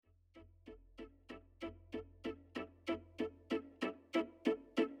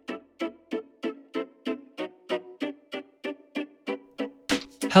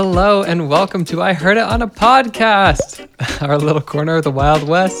Hello and welcome to I Heard It on a Podcast, our little corner of the Wild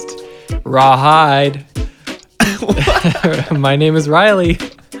West. Rawhide. My name is Riley.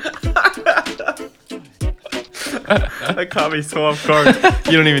 That caught me so off guard.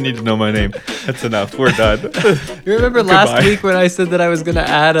 You don't even need to know my name. That's enough. We're done. You remember last Goodbye. week when I said that I was going to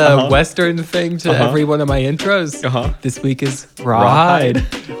add a Western thing to every one of my intros? This week is Rawhide,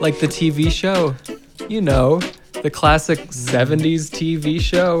 like the TV show. You know, the classic 70s TV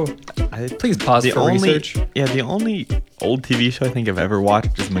show. Please pause for research. Yeah, the only old TV show I think I've ever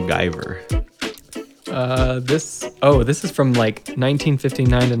watched is MacGyver. This is from like 1959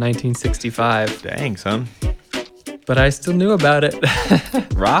 to 1965. Dang, son. But I still knew about it.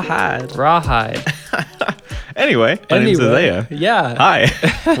 Rawhide. Rawhide. Anyway, my name's Isaiah. Yeah. Hi.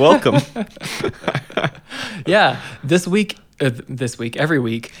 Welcome. Yeah. This week, every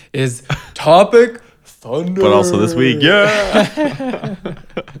week is Topic Thunder. But also this week, yeah.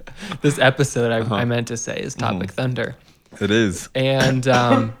 This episode, I meant to say, is Topic Thunder. It is. And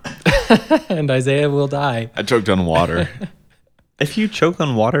and Isaiah will die. I choked on water. If you choke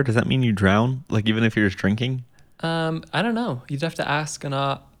on water, does that mean you drown? Like even if you're just drinking? I don't know. You'd have to ask an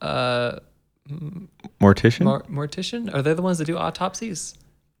Mortician? mortician. Are they the ones that do autopsies?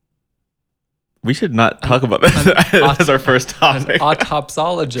 We should not talk about that. That's our first topic. An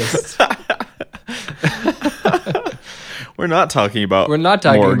autopsologist. We're not talking about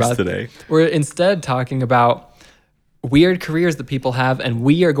morgues today. We're instead talking about weird careers that people have, and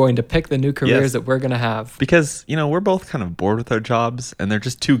we are going to pick the new careers that we're going to have. Because, we're both kind of bored with our jobs, and they're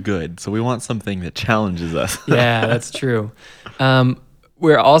just too good. So we want something that challenges us. Yeah, that's true.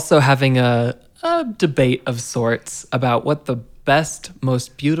 We're also having a debate of sorts about what the best,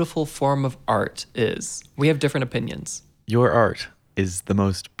 most beautiful form of art is. We have different opinions. Your art is the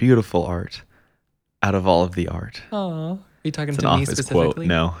most beautiful art out of all of the art. Oh, are you talking It's to an me Office specifically? quote.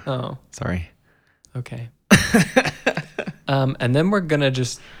 No. Oh, Sorry. okay. And then we're going to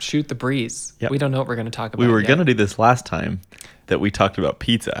just shoot the breeze. Yep. We don't know what we're going to talk about We were yet. going to do this last time that we talked about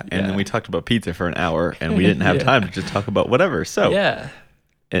pizza, and then we talked about pizza for an hour, and we didn't have time to just talk about whatever. So yeah,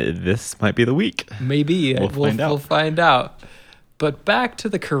 this might be the week. maybe We'll find out. But back to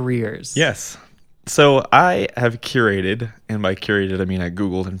the careers. Yes. So I have curated, and by curated I mean I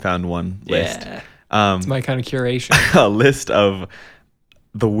Googled and found one list. It's my kind of curation. A list of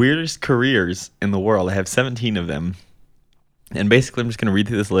the weirdest careers in the world. I have 17 of them. And basically, I'm just going to read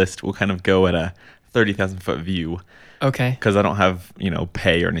through this list. We'll kind of go at a 30,000 foot view. Okay. Because I don't have,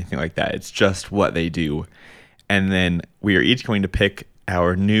 pay or anything like that. It's just what they do. And then we are each going to pick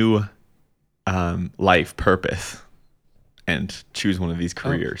our new life purpose and choose one of these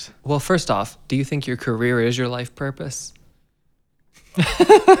careers. Well, first off, do you think your career is your life purpose?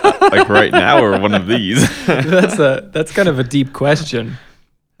 Like right now or one of these? That's kind of a deep question.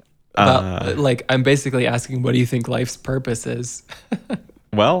 I'm basically asking, what do you think life's purpose is?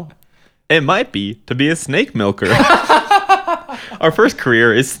 Well, it might be to be a snake milker. Our first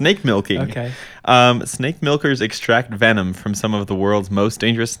career is snake milking. Okay. Snake milkers extract venom from some of the world's most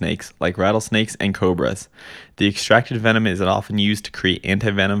dangerous snakes, like rattlesnakes and cobras. The extracted venom is often used to create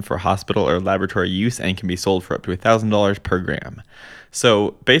antivenom for hospital or laboratory use and can be sold for up to $1,000 per gram.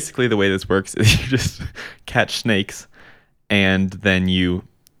 So basically the way this works is you just catch snakes and then you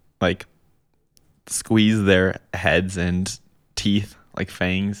squeeze their heads and teeth like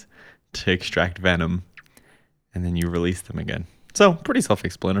fangs to extract venom, and then you release them again. So pretty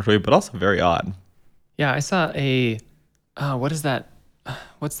self-explanatory, but also very odd. Yeah, I saw what is that?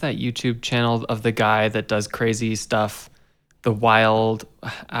 What's that YouTube channel of the guy that does crazy stuff? The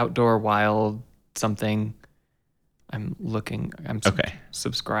outdoor wild something. I'm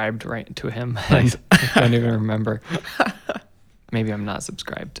subscribed right to him. Nice. I don't even remember. Maybe I'm not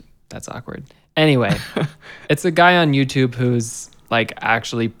subscribed. That's awkward. Anyway, it's a guy on YouTube who's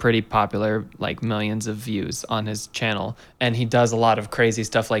actually pretty popular, millions of views on his channel. And he does a lot of crazy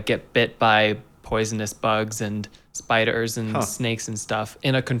stuff, like get bit by poisonous bugs and spiders and snakes and stuff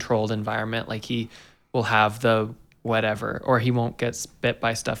in a controlled environment. Like he will have the whatever, or he won't get bit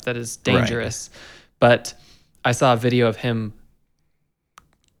by stuff that is dangerous. Right. But I saw a video of him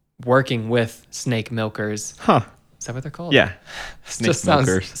working with snake milkers. Huh. Is that what they're called? Yeah. It just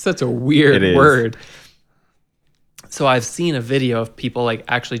sounds such a weird word. So I've seen a video of people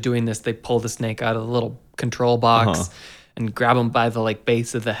actually doing this. They pull the snake out of the little control box and grab him by the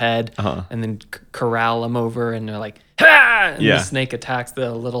base of the head and then corral him over, and they're like, ha! And the snake attacks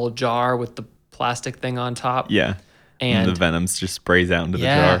the little jar with the plastic thing on top. Yeah. And the venom just sprays out into the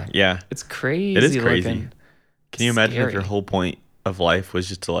jar. Yeah. It's crazy. It is crazy. Looking. Can you imagine if your whole point of life was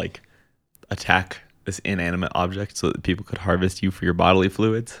just to attack this inanimate object so that people could harvest you for your bodily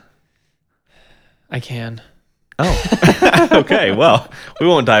fluids? I can. Oh, okay. Well, we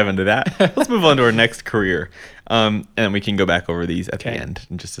won't dive into that. Let's move on to our next career. And we can go back over these at the end,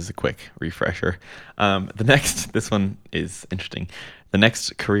 just as a quick refresher. This one is interesting. The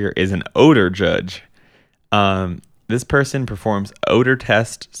next career is an odor judge. This person performs odor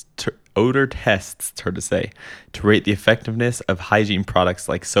tests, it's hard to say, to rate the effectiveness of hygiene products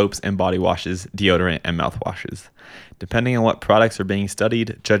like soaps and body washes, deodorant, and mouthwashes. Depending on what products are being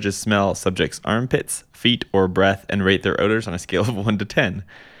studied, judges smell subjects' armpits, feet, or breath and rate their odors on a scale of 1 to 10.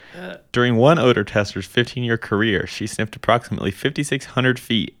 During one odor tester's 15-year career, she sniffed approximately 5,600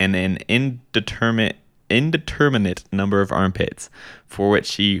 feet and an indeterminate number of armpits, for which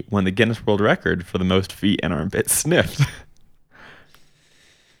she won the Guinness World Record for the most feet and armpits sniffed.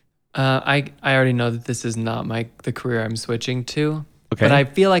 I already know that this is not the career I'm switching to. Okay. But I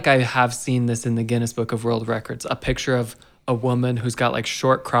feel like I have seen this in the Guinness Book of World Records. A picture of a woman who's got like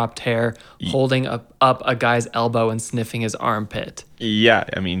short cropped hair holding up a guy's elbow and sniffing his armpit. Yeah,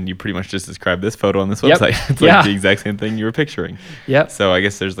 I mean, you pretty much just described this photo on this website. It's like the exact same thing you were picturing. Yep. So I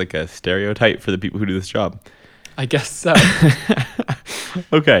guess there's like a stereotype for the people who do this job. I guess so.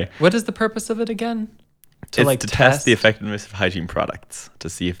 Okay. What is the purpose of it again? To test the effectiveness of hygiene products to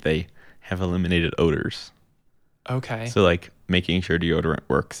see if they have eliminated odors. Okay. So like making sure deodorant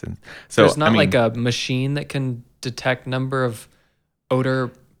works, and so there's not like a machine that can detect number of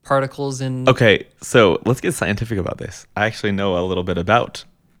odor particles in. Okay, so let's get scientific about this. I actually know a little bit about.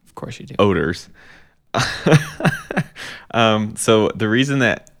 Of course you do. Odors. So the reason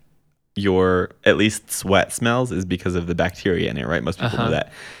that your at least sweat smells is because of the bacteria in it, right? Most people know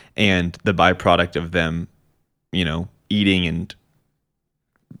that, and the byproduct of them, eating and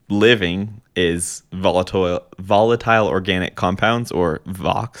living is volatile organic compounds, or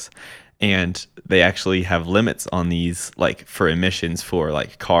VOCs, and they actually have limits on these, like for emissions for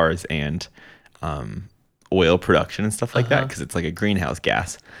like cars and oil production and stuff like that, because it's like a greenhouse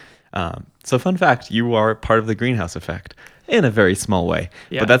gas. So fun fact, you are part of the greenhouse effect in a very small way,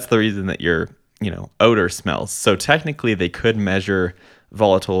 but that's the reason that your odor smells. So technically they could measure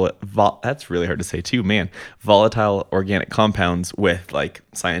that's really hard to say too, man. Volatile organic compounds with like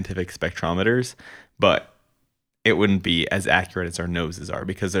scientific spectrometers, but it wouldn't be as accurate as our noses are,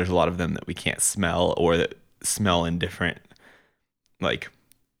 because there's a lot of them that we can't smell, or that smell in different like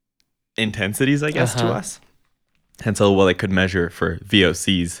intensities, I guess, to us. And so while they could measure for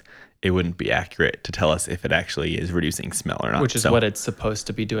VOCs, it wouldn't be accurate to tell us if it actually is reducing smell or not. Which is what it's supposed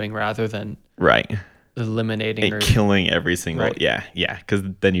to be doing, rather than eliminating or killing every single because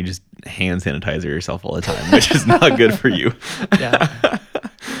then you just hand sanitizer yourself all the time, which is not good for you.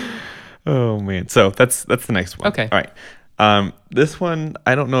 Oh man, so that's the next one. Okay, all right. This one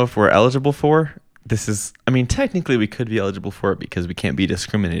I don't know if we're eligible for. Technically we could be eligible for it because we can't be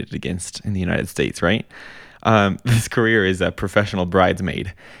discriminated against in the United States, right? This career is a professional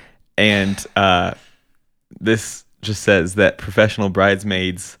bridesmaid, and this just says that professional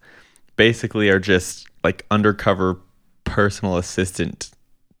bridesmaids basically are just like undercover personal assistant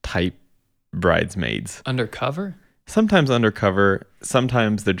type bridesmaids. Undercover? Sometimes undercover,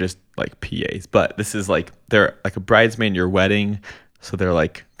 sometimes they're just like PAs, but this is like, they're like a bridesmaid in your wedding, so they're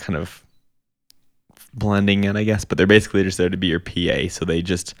like kind of blending in, I guess, but they're basically just there to be your PA, so they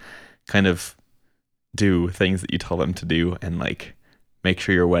just kind of do things that you tell them to do and like make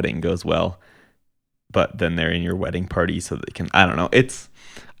sure your wedding goes well, but then they're in your wedding party so they can, I don't know,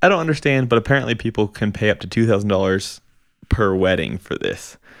 I don't understand, but apparently people can pay up to $2,000 per wedding for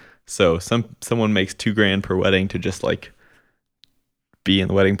this. So someone makes $2,000 per wedding to just like be in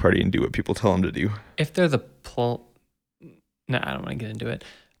the wedding party and do what people tell them to do. If they're I don't want to get into it.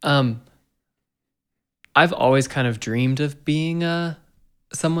 I've always kind of dreamed of being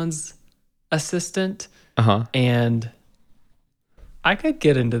someone's assistant, and I could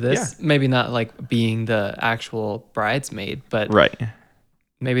get into this. Yeah. Maybe not like being the actual bridesmaid, but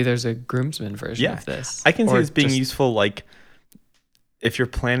maybe there's a groomsman version of this. I can see this being useful, like if you're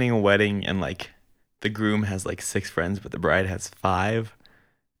planning a wedding and like the groom has like 6 friends, but the bride has 5,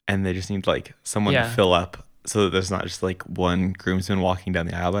 and they just need like someone to fill up so that there's not just like one groomsman walking down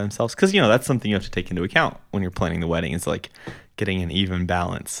the aisle by themselves. Because, that's something you have to take into account when you're planning the wedding. It's like getting an even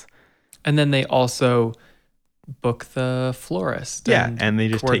balance. And then they also book the florist. And they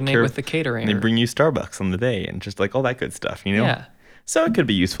just coordinate take care with the catering. And they bring you Starbucks on the day and just like all that good stuff, Yeah. So it could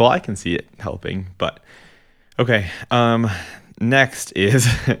be useful. I can see it helping. But okay. Next is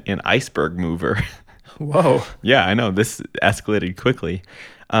an iceberg mover. Whoa. Yeah, I know. This escalated quickly.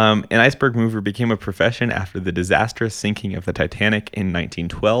 An iceberg mover became a profession after the disastrous sinking of the Titanic in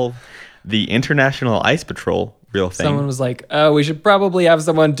 1912. The International Ice Patrol, real thing. Someone was like, "Oh, we should probably have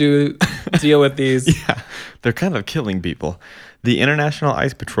someone deal with these." Yeah, they're kind of killing people. The International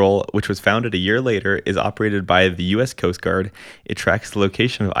Ice Patrol, which was founded a year later, is operated by the U.S. Coast Guard. It tracks the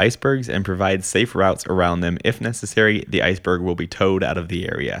location of icebergs and provides safe routes around them. If necessary, the iceberg will be towed out of the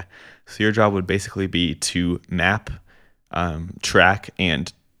area. So your job would basically be to map, track,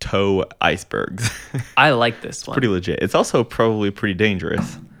 and tow icebergs. I like this one. Pretty legit. It's also probably pretty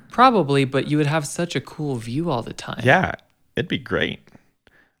dangerous. Probably, but you would have such a cool view all the time. Yeah, it'd be great.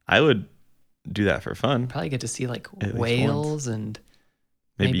 I would do that for fun. Probably get to see like At least whales and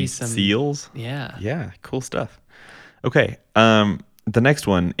Maybe some seals. Yeah. Yeah, cool stuff. Okay, the next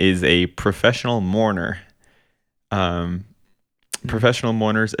one is a professional mourner. Professional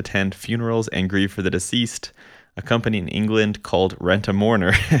mourners attend funerals and grieve for the deceased. A company in England called Rent a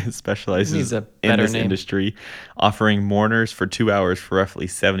Mourner specializes Needs a in better this name. industry, offering mourners for 2 hours for roughly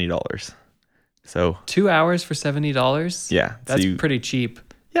 $70. So 2 hours for $70. yeah, so That's pretty cheap.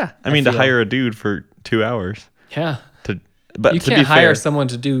 yeah. I mean, to feel- hire a dude for 2 hours Yeah. but You to can't be hire fair, someone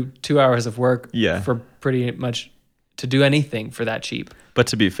to do 2 hours of work Yeah. for pretty much to do anything for that cheap. but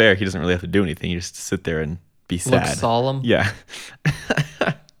to be fair, he doesn't really have to do anything. He just sit there and be Look sad. solemn. Yeah.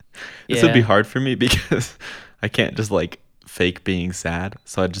 This would be Yeah. hard for me because I can't just like fake being sad.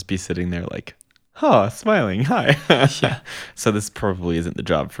 So I'd just be sitting there like, oh, smiling. Hi. Yeah. So this probably isn't the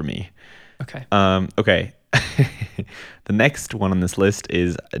job for me. Okay. Okay. The next one on this list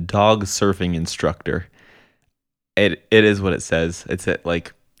is a dog surfing instructor. It is what it says. It's at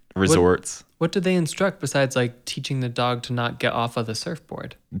like resorts. What do they instruct besides like teaching the dog to not get off of the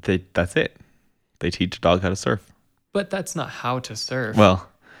surfboard? That's it. They teach a dog how to surf. But that's not how to surf. Well,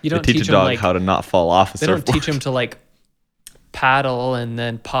 you don't they teach teach a dog them like how to not fall off a they surfboard. don't teach them to like paddle and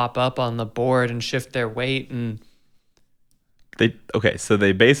then pop up on the board and shift their weight and So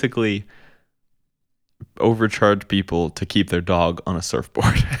they basically overcharge people to keep their dog on a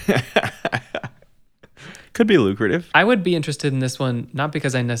surfboard. Could be lucrative. I would be interested in this one, not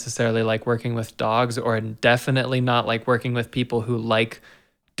because I necessarily like working with dogs or definitely not like working with people who like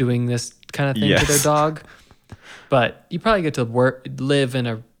doing this kind of thing to their Yes. dog, but you probably get to live in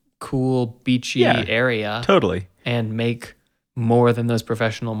a cool beachy Yeah. area Totally. and make more than those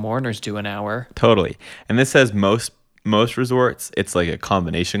professional mourners do an hour. Totally. And this says most resorts, it's like a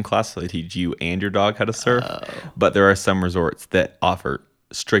combination class. So they teach you and your dog how to surf. But there are some resorts that offer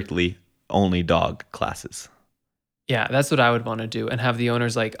strictly only dog classes. Yeah, that's what I would want to do and have the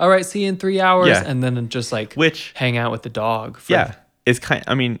owners like, all right, see you in 3 hours. Yeah. And then just like Which, hang out with the dog. yeah, it's kind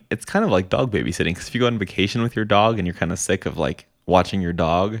of like dog babysitting. Because if you go on vacation with your dog and you're kind of sick of like watching your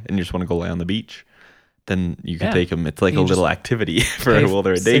dog and you just want to go lay on the beach, then you can Yeah. take them. It's like You a can little just activity for Pay while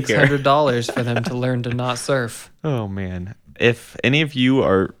they're at daycare. $600 for them to learn to not surf. Oh man. If any of you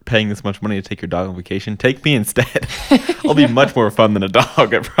are paying this much money to take your dog on vacation, take me instead. I'll be much more fun than a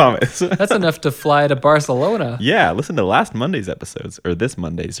dog, I promise. That's enough to fly to Barcelona. Yeah, listen to last Monday's episodes, or this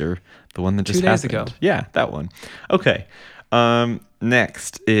Monday's, or the one that just 2 days happened. ago. Yeah, that one. Okay.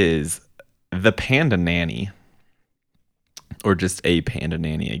 Next is the Panda Nanny, or just a Panda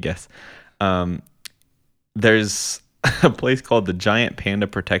Nanny, I guess. There's a place called the Giant Panda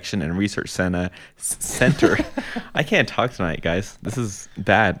Protection and Research Center. I can't talk tonight, guys. This is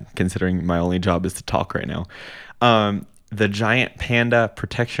bad considering my only job is to talk right now. The Giant Panda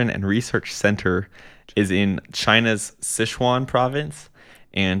Protection and Research Center is in China's Sichuan province,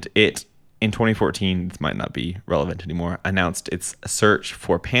 and it, in 2014, this might not be relevant anymore, announced its search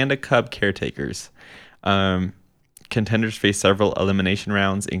for panda cub caretakers. Contenders face several elimination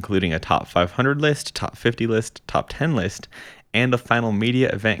rounds, including a top 500 list, top 50 list, top 10 list, and a final media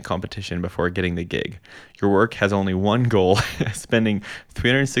event competition before getting the gig. Your work has only one goal, spending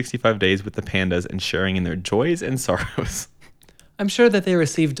 365 days with the pandas and sharing in their joys and sorrows. I'm sure that they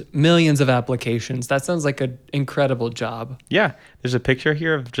received millions of applications. That sounds like an incredible job. Yeah, there's a picture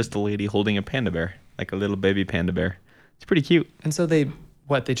here of just a lady holding a panda bear, like a little baby panda bear. It's pretty cute. And so they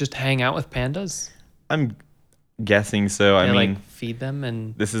just hang out with pandas? I'm guessing so. I They mean, like feed them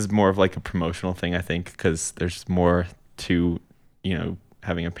and this is more of like a promotional thing, I think, because there's more to,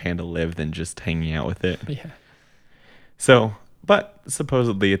 having a panda live than just hanging out with it. yeah. So, but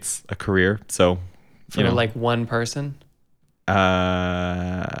supposedly it's a career. So, For like one person?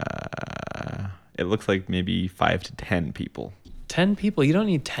 it looks like maybe 5 to 10 people. 10 people? You don't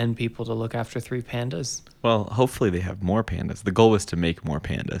need 10 people to look after 3 pandas. Well, hopefully they have more pandas. The goal was to make more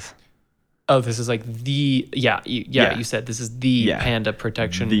pandas. Oh, this is like the you said this is the panda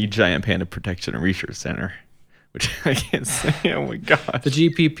protection. The Giant Panda Protection and Research Center, which I can't say. Oh my gosh. The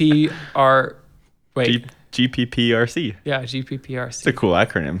GPPR. Wait. GPPRC. Yeah, GPPRC. It's a cool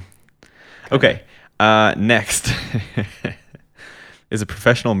acronym. Okay. Next is a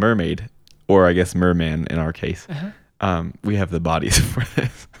professional mermaid, or I guess merman in our case. We have the bodies for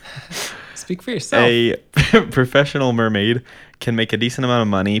this. Speak for yourself. A professional mermaid can make a decent amount of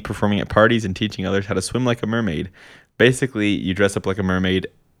money performing at parties and teaching others how to swim like a mermaid. Basically, you dress up like a mermaid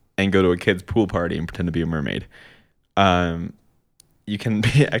and go to a kid's pool party and pretend to be a mermaid. You can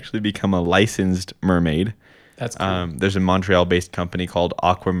actually become a licensed mermaid. That's cool. There's a Montreal-based company called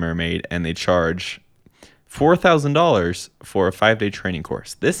Aqua Mermaid, and they charge $4,000 for a 5-day training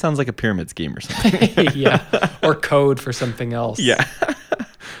course. This sounds like a pyramid scheme or something. Yeah. Or code for something else. Yeah.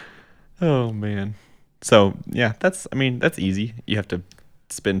 Oh man. So yeah, that's easy. You have to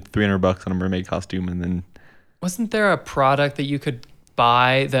spend $300 on a mermaid costume, and then Wasn't there a product that you could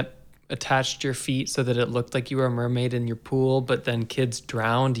buy that attached your feet so that it looked like you were a mermaid in your pool, but then kids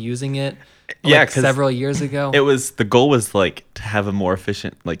drowned using it? Yeah, like 'cause several years ago. the goal was like to have a more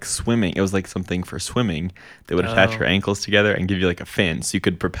efficient like swimming. It was like something for swimming that would attach your ankles together and give you like a fin so you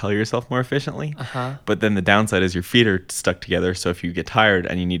could propel yourself more efficiently. But then the downside is your feet are stuck together, so if you get tired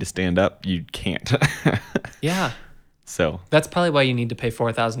and you need to stand up, you can't. Yeah. So That's probably why you need to pay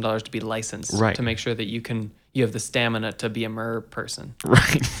 $4,000 to be licensed. Right. To make sure that you have the stamina to be a mer person.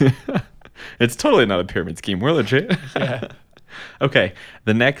 right. It's totally not a pyramid scheme. We're legit. Yeah. Okay.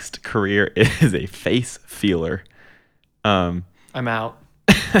 The next career is a face feeler. I'm out.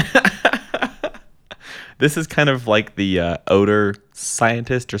 This is kind of like the odor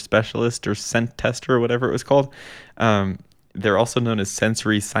scientist or specialist or scent tester or whatever it was called. They're also known as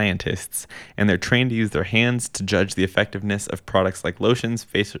sensory scientists, and they're trained to use their hands to judge the effectiveness of products like lotions,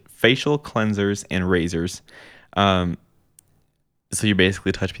 facial cleansers, and razors. So you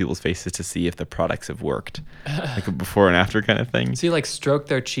basically touch people's faces to see if the products have worked, like a before and after kind of thing. So you like stroke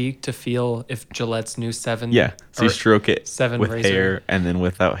their cheek to feel if Gillette's new 7. Yeah. So you stroke it 7 with razor. hair and then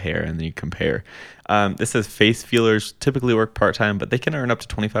without hair, and then you compare. This says face feelers typically work part-time, but they can earn up to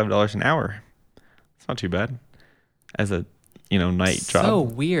 $25 an hour. It's not too bad as a night job. So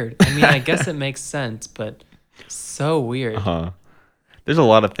weird. I mean, I guess it makes sense, but so weird. There's a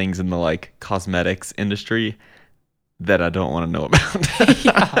lot of things in the like cosmetics industry that I don't want to know about.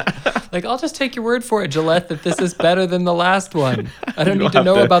 Yeah. Like, I'll just take your word for it, Gillette, that this is better than the last one. I don't You need to have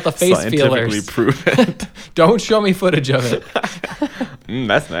know about the face scientifically feelers. prove it. Don't show me footage of it.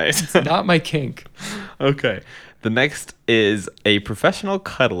 That's nice. Not my kink. Okay. The next is a professional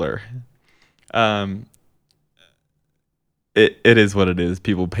cuddler. It is what it is.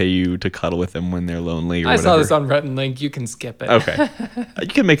 People pay you to cuddle with them when they're lonely or I whatever. saw this on Rhett and Link. You can skip it. Okay. You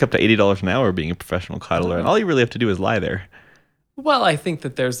can make up to $80 an hour being a professional cuddler, and all you really have to do is lie there. Well, I think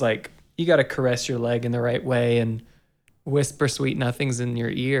that there's like, you got to caress your leg in the right way and whisper sweet nothings in your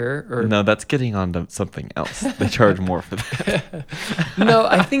ear. Or No, that's getting on to something else. They charge more for that. No,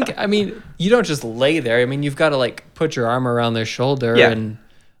 I mean, you don't just lay there. I mean, you've got to like put your arm around their shoulder Yeah. and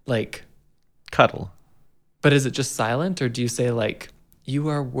like, Cuddle. but is it just silent, or do you say like, you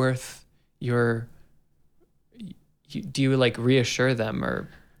are worth your, do you like reassure them, or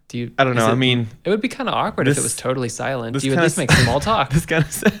do you? I don't know. I mean, it would be kind of awkward if it this- was totally silent. this Do you at kinda least make small talk? this kind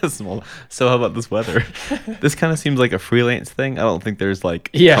of says small. So how about this weather? This kind of seems like a freelance thing. I don't think there's like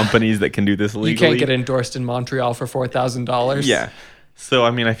Yeah. companies that can do this legally. You can't get endorsed in Montreal for $4,000. Yeah. So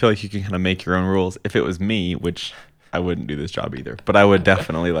I mean, I feel like you can kind of make your own rules. If it was me, which I wouldn't do this job either, but I would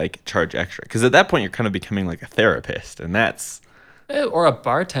definitely like charge extra, because at that point you're kind of becoming like a therapist, and that's Or a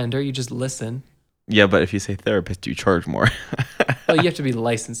bartender, you just listen. yeah. But if you say therapist, you charge more. Well, you have to be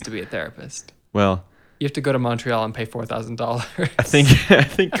licensed to be a therapist. Well, You have to go to Montreal and pay $4,000. I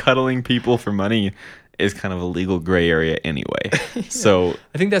think cuddling people for money is kind of a legal gray area anyway. So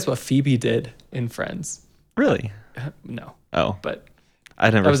I think that's what Phoebe did in Friends. really, No, oh, but I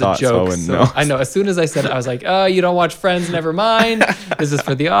that never was saw a it, so I joke. wouldn't So know. I know. As soon as I said it, I was like, "Oh, you don't watch Friends? Never mind. This is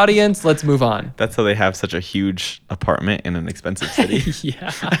for the audience. Let's move on." That's how they have such a huge apartment in an expensive city.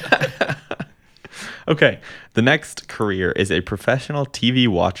 Yeah. Okay, the next career is a professional TV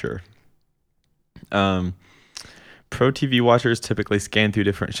watcher. Pro TV watchers typically scan through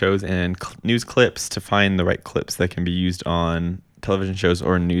different shows and news clips to find the right clips that can be used on television shows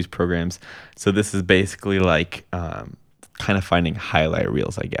or news programs. So this is basically like kind of finding highlight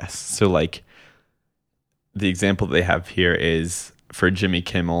reels, I guess. So like the example they have here is for Jimmy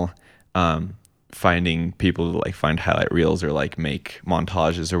Kimmel, finding people to like find highlight reels or like make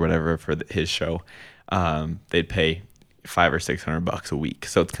montages or whatever for his show. They'd pay $500 or $600 a week.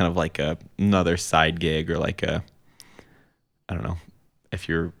 So it's kind of like another side gig, or like I don't know, if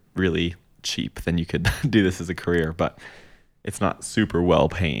you're really cheap, then you could do this as a career. But it's not super well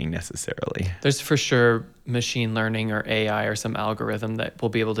paying necessarily. There's for sure machine learning or AI or some algorithm that will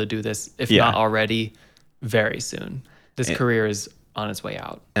be able to do this, if Yeah. not already, very soon. This And- career is on its way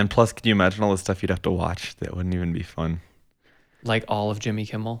out. And plus, can you imagine all the stuff you'd have to watch that wouldn't even be fun? Like all of Jimmy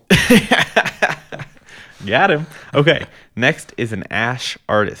Kimmel. Got him. Okay. Next is an ash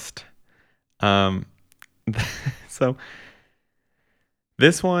artist. So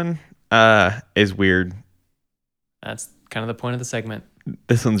this one is weird. That's kind of the point of the segment.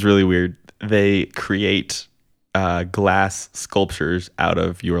 This one's really weird. They create glass sculptures out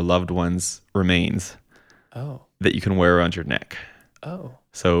of your loved one's remains Oh. that you can wear around your neck. Oh.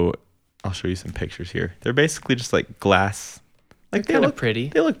 So I'll show you some pictures here. They're basically just like glass. Like They're kind of pretty.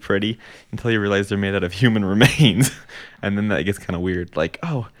 They look pretty until you realize they're made out of human remains, and then that gets kind of weird. Like,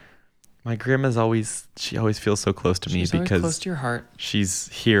 oh, my grandma's she always feels so close to me She's always because close to your heart. she's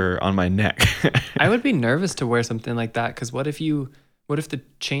here on my neck. I would be nervous to wear something like that because what if the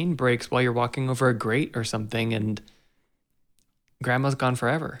chain breaks while you're walking over a grate or something and grandma's gone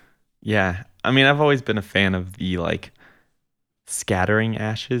forever? Yeah, I mean, I've always been a fan of the like scattering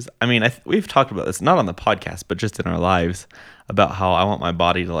ashes. I mean, we've talked about this not on the podcast, but just in our lives about how I want my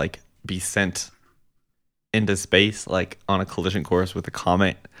body to like be sent into space, like on a collision course with a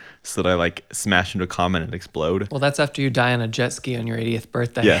comet, so that I like smash into a comet and explode. Well, that's after you die on a jet ski on your 80th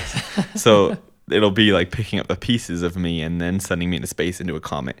birthday. Yes. So it'll be like picking up the pieces of me and then sending me into space into a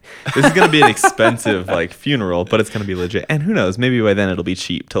comet. This is going to be an expensive like funeral, but it's going to be legit. And who knows, maybe by then it'll be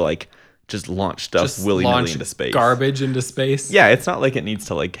cheap to like just launch stuff Just willy-nilly launch into space. garbage into space. Yeah, it's not like it needs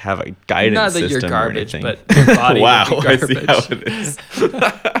to like have a guidance Not that system you're garbage, or anything. but your body wow, would be I see how garbage. it is.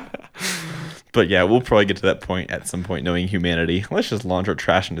 But yeah, we'll probably get to that point at some point, knowing humanity. Let's just launch our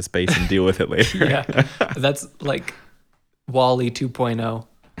trash into space and deal with it later. Yeah. That's like Wall-E 2.0.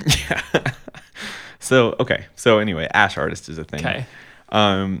 Yeah. So anyway, ash artist is a thing. Okay.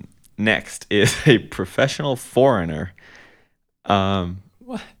 Next is a professional foreigner.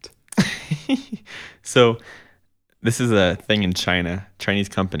 What? So this is a thing in China. Chinese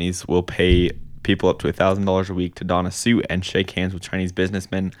companies will pay people up to $1,000 a week to don a suit and shake hands with Chinese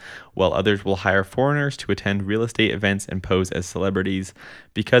businessmen, while others will hire foreigners to attend real estate events and pose as celebrities,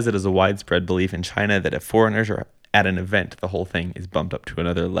 because it is a widespread belief in China that if foreigners are at an event, the whole thing is bumped up to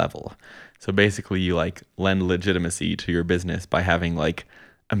another level. So basically you like lend legitimacy to your business by having like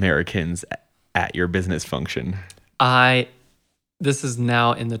Americans at your business function. This is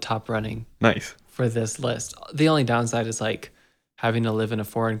now in the top running Nice. for this list. The only downside is like having to live in a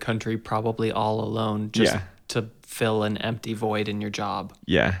foreign country, probably all alone, just Yeah. to fill an empty void in your job.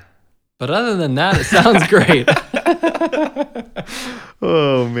 Yeah. But other than that, it sounds great.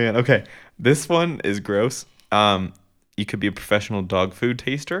 Oh man. Okay. This one is gross. You could be a professional dog food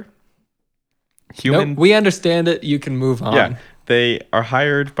taster. Nope, we understand it. You can move on. Yeah. They are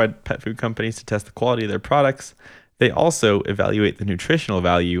hired by pet food companies to test the quality of their products. They also evaluate the nutritional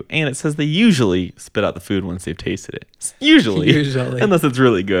value, and it says they usually spit out the food once they've tasted it. Usually. Unless it's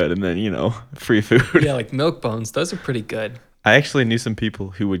really good, and then, free food. Yeah, like milk bones. Those are pretty good. I actually knew some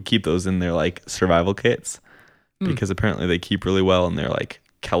people who would keep those in their, like, survival kits because apparently they keep really well and they're, like,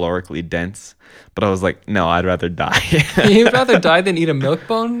 calorically dense. But I was like, no, I'd rather die. You'd rather die than eat a milk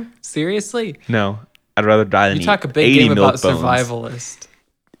bone? Seriously? No, I'd rather die than You eat talk a big 80 game milk about bones. survivalist.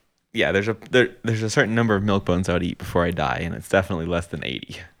 Yeah, there's a certain number of milk bones I would eat before I die, and it's definitely less than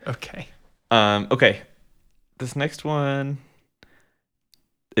 80. Okay. Okay. This next one,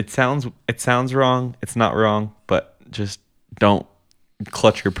 it sounds wrong. It's not wrong, but just don't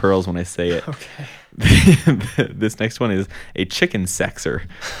clutch your pearls when I say it. Okay. This next one is a chicken sexer.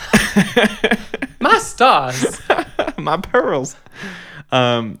 My stars. My pearls.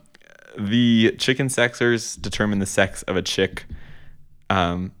 The chicken sexers determine the sex of a chick.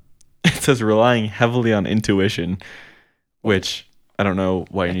 It says relying heavily on intuition, which I don't know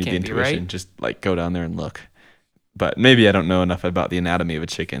why you That need the can't be intuition. right. Just like go down there and look. But maybe I don't know enough about the anatomy of a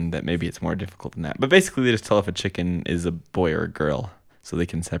chicken that maybe it's more difficult than that. But basically, they just tell if a chicken is a boy or a girl, so they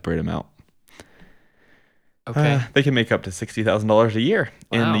can separate them out. Okay. They can make up to $60,000 a year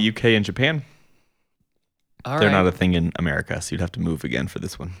in Wow. the UK and Japan. All They're right. not a thing in America, so you'd have to move again for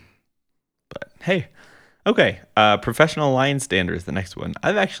this one. But hey, okay. Professional line stander is the next one.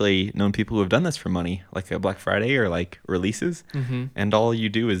 I've actually known people who have done this for money, like a Black Friday or like releases, and all you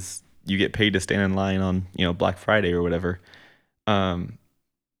do is you get paid to stand in line on Black Friday or whatever.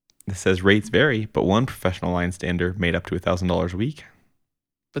 It says rates vary, but one professional line stander made up to $1,000 a week.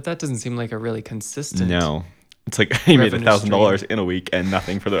 But that doesn't seem like a really consistent. No, it's like he made revenue $1,000 in a week and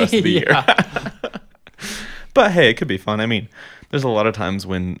nothing for the rest of the year. But hey, it could be fun. I mean, There's a lot of times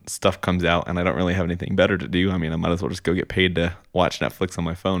when stuff comes out and I don't really have anything better to do. I mean, I might as well just go get paid to watch Netflix on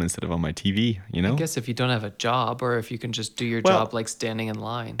my phone instead of on my TV, you know? I guess if you don't have a job, or if you can just do your Well, job like standing in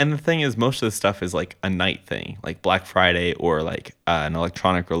line. And the thing is, most of the stuff is like a night thing, like Black Friday or like an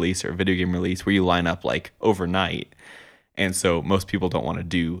electronic release or a video game release where you line up like overnight. And so most people don't want to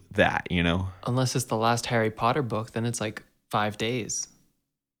do that, you know? Unless it's the last Harry Potter book, then it's like 5 days,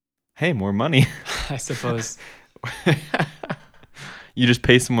 Hey, more money. I suppose. You just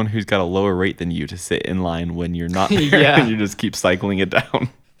pay someone who's got a lower rate than you to sit in line when you're not there, Yeah. and you just keep cycling it down.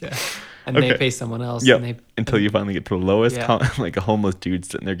 Yeah. And they Okay. pay someone else. Yep. And they, Until you finally get to the lowest, Yeah. like a homeless dude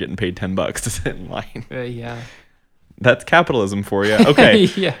sitting there getting paid $10 to sit in line. yeah. That's capitalism for you. Okay.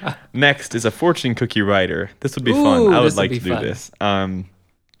 Yeah. Next is a fortune cookie writer. This would be Ooh, fun. I would this would like be to do fun. this.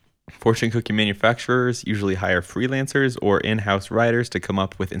 Fortune cookie manufacturers usually hire freelancers or in-house writers to come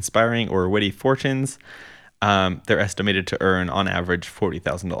up with inspiring or witty fortunes. They're estimated to earn on average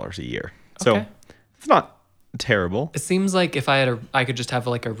 $40,000 a year. So Okay. it's not terrible. It seems like if I could just have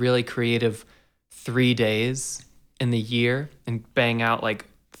like a really creative 3 days in the year and bang out like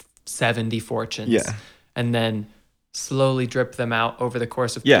 70 fortunes. Yeah. And then slowly drip them out over the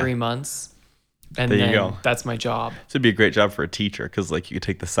course of Yeah. 3 months. And There you then go. that's my job. This would be a great job for a teacher because like you could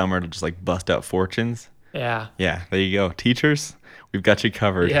take the summer to just like bust out fortunes. Yeah. Yeah, there you go. Teachers, we've got you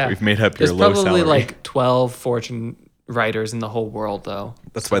covered. Yeah. We've made up your There's low probably salary. like 12 fortune writers in the whole world though.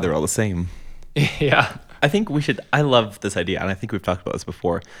 That's why they're all the same. Yeah. I think we should. I love this idea, and I think we've talked about this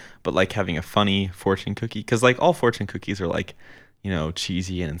before. But like having a funny fortune cookie, because like all fortune cookies are like, you know,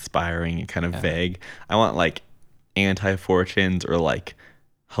 cheesy and inspiring and kind of vague. I want like anti fortunes or like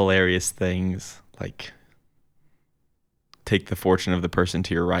hilarious things, like take the fortune of the person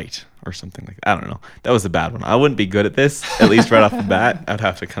to your right or something like that. I don't know. That was a bad one. I wouldn't be good at this, at least right off the bat. I'd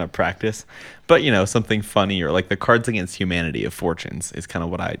have to kind of practice. But you know, something funny or like the Cards Against Humanity of fortunes is kind of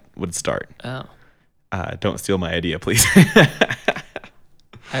what I would start. Oh. Don't steal my idea, please.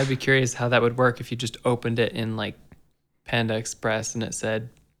 I would be curious how that would work if you just opened it in like Panda Express and it said,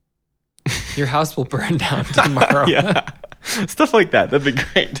 your house will burn down tomorrow. Yeah. Stuff like that. That'd be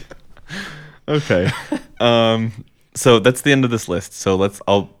great. Okay. So that's the end of this list. So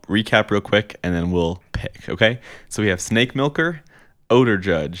I'll recap real quick and then we'll pick, okay? So we have snake milker, odor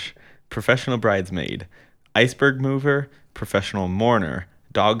judge, professional bridesmaid, iceberg mover, professional mourner,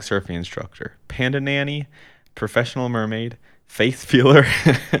 dog surfing instructor, panda nanny, professional mermaid, faith feeler,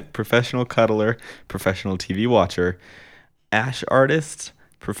 professional cuddler, professional TV watcher, ash artist,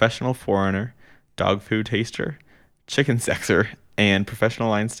 professional foreigner, dog food taster, chicken sexer, and professional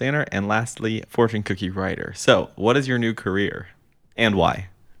line stainer, and lastly, fortune cookie writer. So, what is your new career and why?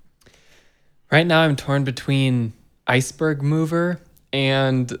 Right now I'm torn between iceberg mover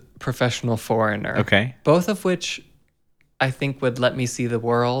and professional foreigner. Okay. Both of which I think would let me see the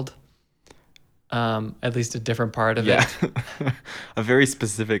world. At least a different part of Yeah. it. A very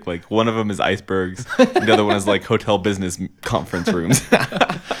specific, like, one of them is icebergs, and the other one is like hotel business conference rooms.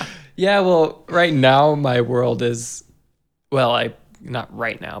 Yeah, well, right now my world is, well, not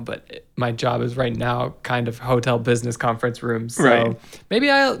right now, but my job is right now kind of hotel business conference rooms. So Right. maybe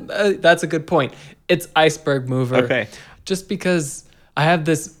that's a good point. It's iceberg mover. Okay. Just because I have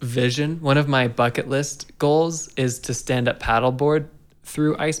this vision. One of my bucket list goals is to stand up paddleboard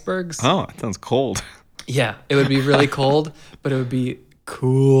through icebergs. Oh, that sounds cold. Yeah, it would be really cold, but it would be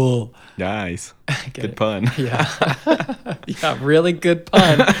cool. Nice. Get Good it? pun. Yeah. Yeah, really good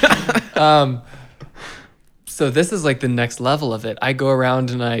pun. So this is like the next level of it. I go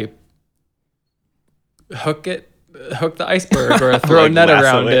around and I hook the iceberg or throw a Like net lasso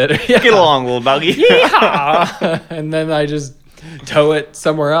around it. Yeah. Get along, little doggy. Yeehaw! And then I just tow it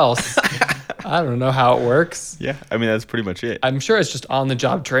somewhere else. I don't know how it works. Yeah, I mean, that's pretty much it. I'm sure it's just on the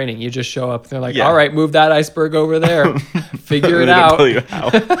job training. You just show up and they're like, Yeah. all right, move that iceberg over there. Figure it They don't out. tell you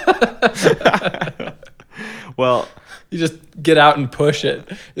how. Well, You just get out and push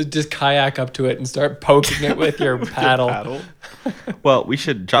it. Just kayak up to it and start poking it with your paddle. Well, we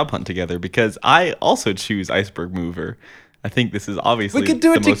should job hunt together because I also choose iceberg mover. I think this is obviously We could do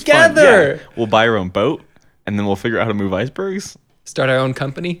the it most fun. together. Yeah. We'll buy our own boat and then we'll figure out how to move icebergs. Start our own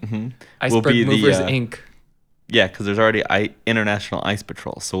company. Iceberg We'll be the, Movers Inc. Yeah, because there's already International Ice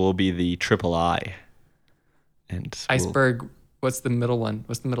Patrol, so we'll be the Triple I. And Iceberg. What's the middle one?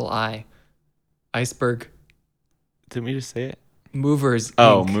 What's the middle I? Iceberg Didn't we just say it? Movers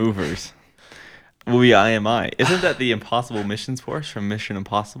Oh, Inc. movers. We'll be IMI. Isn't that the Impossible Missions Force from Mission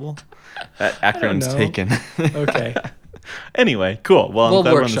Impossible? That acronym's know. taken. Okay. Anyway, cool. Well, I'm We'll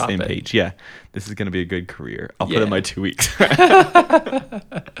glad we're on the workshop same it. page. Yeah, this is going to be a good career. I'll put Yeah. in my 2 weeks.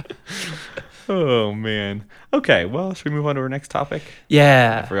 Oh man. Okay, well, should we move on to our next topic? I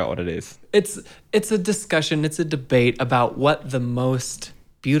Yeah. forgot what it is. It's a discussion, it's a debate about what the most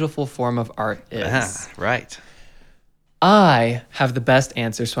beautiful form of art is. Right. I have the best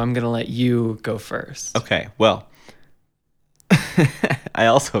answer, so I'm going to let you go first. Okay, well, I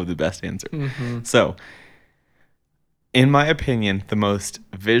also have the best answer. So, in my opinion, the most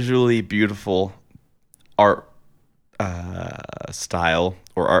visually beautiful art style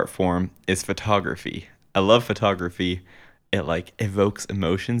or art form is photography. I love photography. It like evokes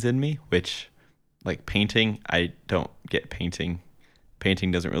emotions in me, which like painting, I don't get painting.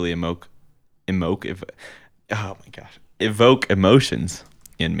 Painting doesn't really evoke emotions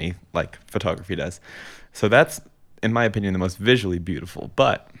in me like photography does. So that's in my opinion the most visually beautiful.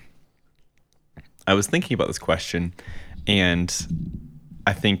 But I was thinking about this question, and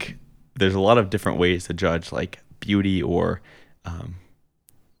I think there's a lot of different ways to judge like beauty or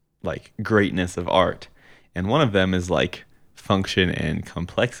like greatness of art. And one of them is like function and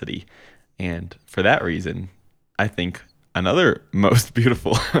complexity. And for that reason, I think another most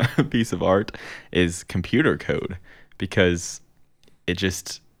beautiful piece of art is computer code, because it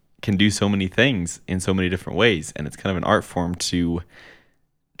just can do so many things in so many different ways. And it's kind of an art form to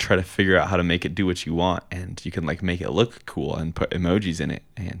try to figure out how to make it do what you want. And you can like make it look cool and put emojis in it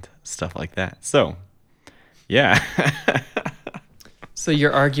and stuff like that. So, yeah. So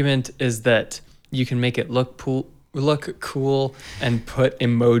your argument is that you can make it look cool and put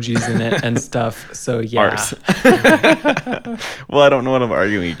emojis in it and stuff. So yeah. Art. Well, I don't know what I'm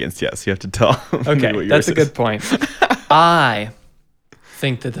arguing against yet, so you have to tell me Okay, what yours that's a is. good point. I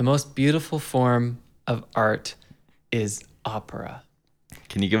think that the most beautiful form of art is opera.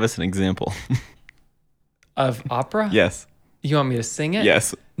 Can you give us an example? Of opera? Yes. You want me to sing it?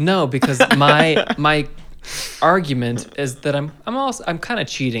 Yes. No, because my argument is that I'm kind of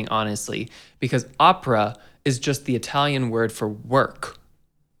cheating, honestly, because opera is just the Italian word for work.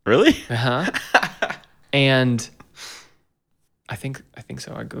 Really? And I think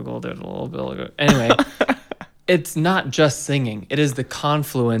so. I googled it a little bit ago. Anyway, it's not just singing. It is the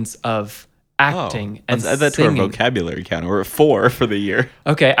confluence of acting and add that to our singing. vocabulary count. We're at 4 for the year.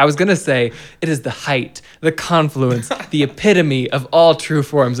 Okay, I was gonna say it is the height, the confluence, the epitome of all true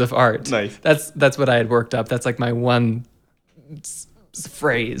forms of art. Nice. That's what I had worked up. That's like my one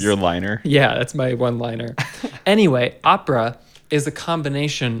phrase. Your liner. Yeah, that's my one-liner. Anyway, opera is a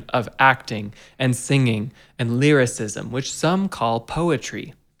combination of acting and singing and lyricism, which some call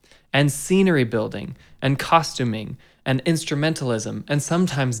poetry, and scenery building and costuming and instrumentalism and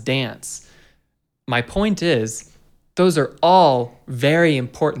sometimes dance. My point is, those are all very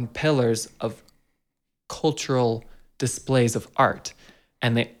important pillars of cultural displays of art,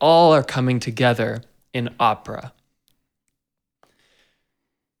 and they all are coming together in opera.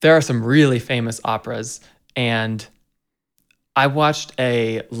 There are some really famous operas, and I watched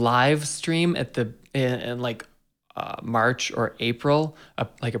a live stream in like March or April,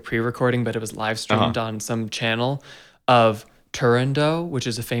 like a pre-recording, but it was live streamed on some channel of Turandot, which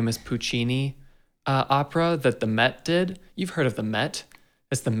is a famous Puccini opera that the Met did. You've heard of the Met?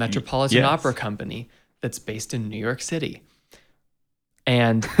 It's the Metropolitan yes. Opera Company that's based in New York City.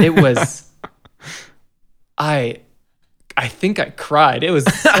 And it was, I think I cried. It was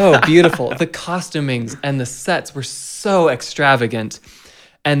so beautiful. The costumings and the sets were so extravagant,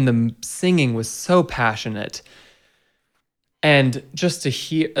 and the singing was so passionate. And just to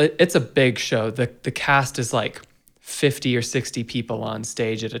hear, it's a big show. The cast is like 50 or 60 people on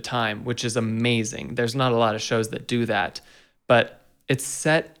stage at a time, which is amazing. There's not a lot of shows that do that, but it's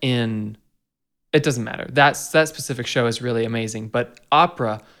set in, it doesn't matter. That specific show is really amazing. But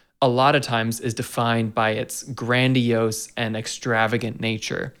opera, a lot of times, is defined by its grandiose and extravagant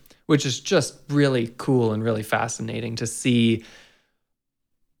nature, which is just really cool and really fascinating to see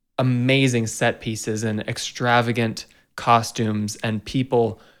amazing set pieces and extravagant costumes and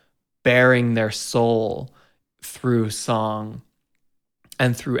people bearing their soul through song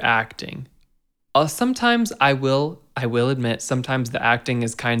and through acting. Sometimes I will admit, sometimes the acting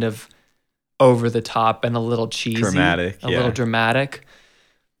is kind of over the top and a little cheesy, a little dramatic.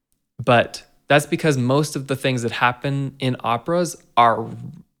 But that's because most of the things that happen in operas are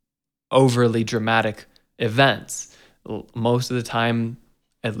overly dramatic events. Most of the time,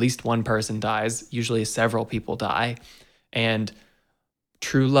 at least one person dies. Usually several people die. And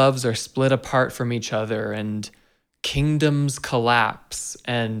true loves are split apart from each other, and kingdoms collapse,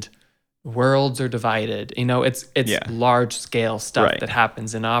 and worlds are divided. You know, it's large scale stuff that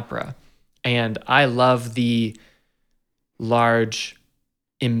happens in opera. And I love the large,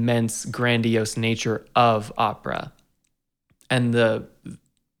 immense, grandiose nature of opera. And the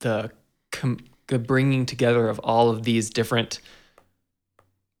the bringing together of all of these different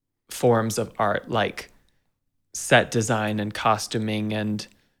forms of art, like set design and costuming and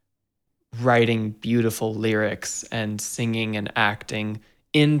writing beautiful lyrics and singing and acting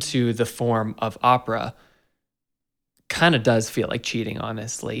into the form of opera, kind of does feel like cheating,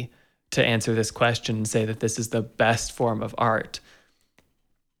 honestly, to answer this question and say that this is the best form of art,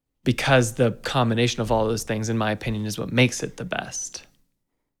 because the combination of all those things, in my opinion, is what makes it the best.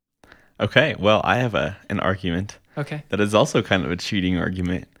 Okay, well, I have an argument Okay. that is also kind of a cheating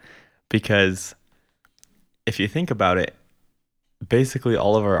argument, because if you think about it, basically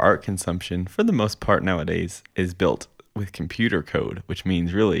all of our art consumption, for the most part nowadays, is built with computer code, which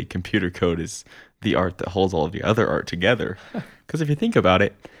means really computer code is the art that holds all of the other art together. Because if you think about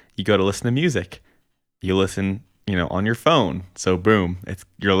it, you go to listen to music, you listen, on your phone. So boom,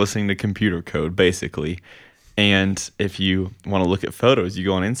 you're listening to computer code basically. And if you want to look at photos, you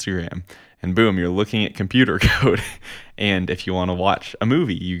go on Instagram and boom, you're looking at computer code. And if you want to watch a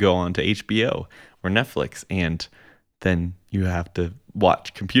movie, you go on to HBO or Netflix, and then you have to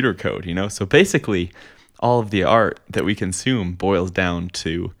watch computer code, So basically, all of the art that we consume boils down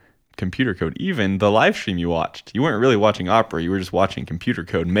to computer code. Even the live stream you watched, you weren't really watching opera, you were just watching computer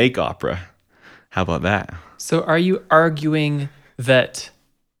code make opera. How about that? So are you arguing that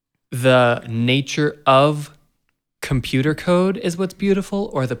the nature of computer code is what's beautiful,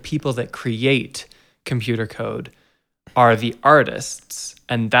 or the people that create computer code are the artists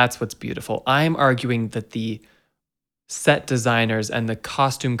and that's what's beautiful? I'm arguing that the set designers and the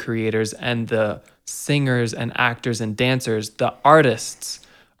costume creators and the singers and actors and dancers, the artists,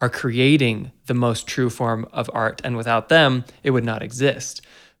 are creating the most true form of art, and without them, it would not exist.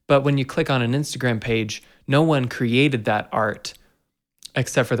 But when you click on an Instagram page, no one created that art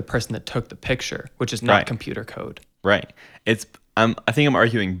except for the person that took the picture, which is not Right. computer code. Right. I think I'm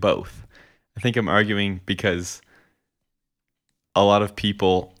arguing both. I think I'm arguing because a lot of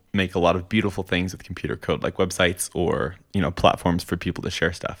people make a lot of beautiful things with computer code, like websites or, platforms for people to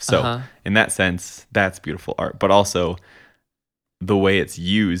share stuff. So in that sense, that's beautiful art. But also the way it's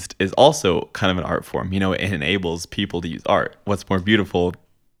used is also kind of an art form. It enables people to use art. What's more beautiful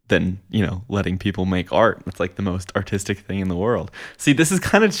than, letting people make art? It's like the most artistic thing in the world. See, this is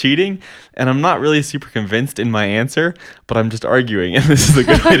kind of cheating, and I'm not really super convinced in my answer, but I'm just arguing, and this is a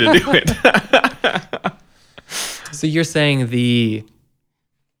good way to do it. So you're saying the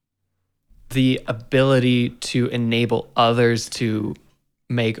ability to enable others to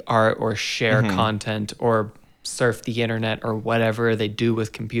make art or share content or surf the internet or whatever they do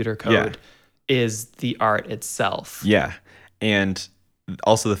with computer code is the art itself. Yeah. And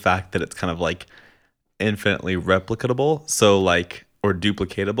also the fact that it's kind of like infinitely replicable, or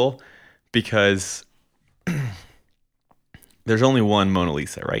duplicatable, because there's only one Mona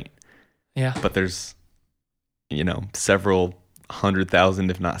Lisa, right? Yeah. But there's, several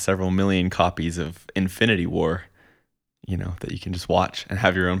 100,000, if not several million copies of Infinity War, that you can just watch and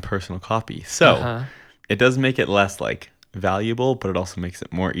have your own personal copy. So it does make it less valuable, but it also makes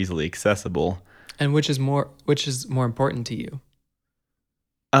it more easily accessible. And which is more important to you?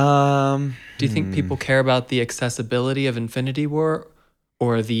 Do you think people care about the accessibility of Infinity War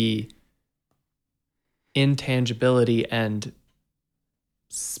or the intangibility and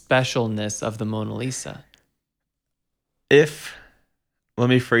specialness of the Mona Lisa? Let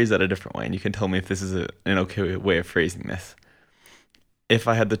me phrase that a different way, and you can tell me if this is an okay way of phrasing this. If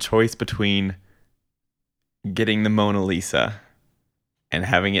I had the choice between getting the Mona Lisa and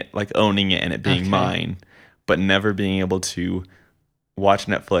having it, owning it and it being mine, but never being able to watch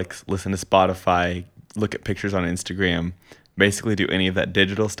Netflix, listen to Spotify, look at pictures on Instagram, basically do any of that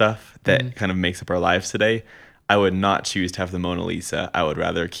digital stuff that kind of makes up our lives today, I would not choose to have the Mona Lisa. I would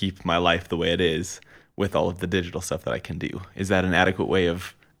rather keep my life the way it is with all of the digital stuff that I can do. Is that an adequate way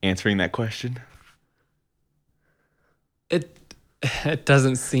of answering that question? It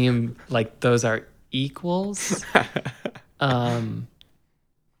doesn't seem like those are equals.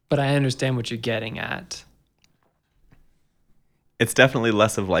 But I understand what you're getting at. It's definitely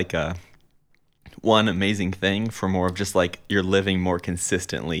less of a one amazing thing for more of just you're living more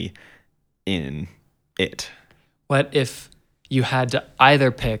consistently in it. What if you had to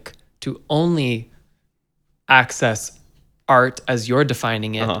either pick to only access art as you're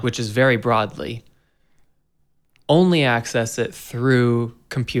defining it, which is very broadly, only access it through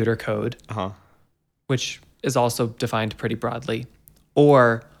computer code, which is also defined pretty broadly,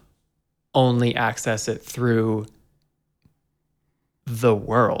 or only access it through the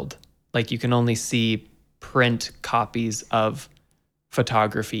world? You can only see print copies of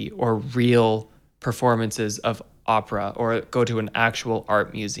photography or real performances of opera, or go to an actual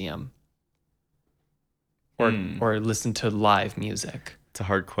art museum. or listen to live music. It's a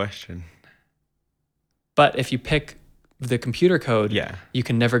hard question. But if you pick the computer code, Yeah. you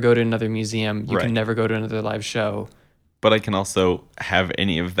can never go to another museum. You Right. can never go to another live show. But I can also have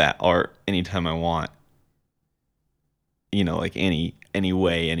any of that art anytime I want. You know, like any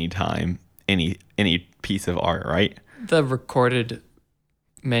way, anytime, any piece of art, right? The recorded,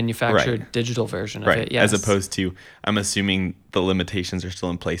 manufactured digital version of it, yes. As opposed to, I'm assuming the limitations are still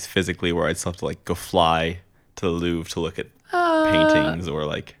in place physically, where I'd still have to like go fly to the Louvre to look at paintings or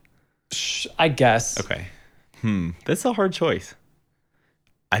like. I guess. Okay. That's a hard choice.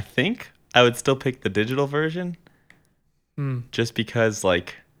 I think I would still pick the digital version. Just because,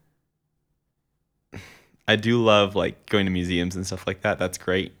 like, I do love like going to museums and stuff like that. That's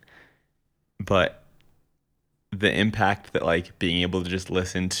great. But the impact that like being able to just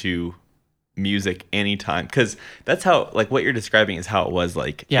listen to music anytime, because that's how, like, what you're describing is how it was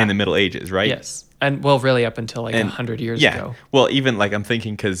like in the Middle Ages, right? Yes. And well, really up until like 100 years ago. Well, even like I'm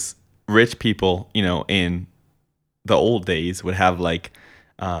thinking because rich people, you know, in the old days would have like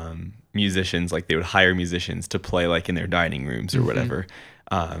musicians, like they would hire musicians to play like in their dining rooms or whatever.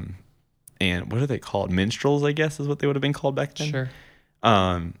 And what are they called? Minstrels, I guess, is what they would have been called back then. Sure.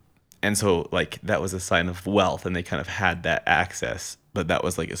 And so like that was a sign of wealth, and they kind of had that access, but that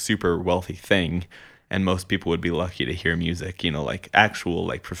was like a super wealthy thing. And most people would be lucky to hear music, you know, like actual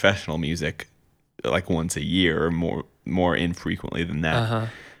like professional music, like once a year or more infrequently than that.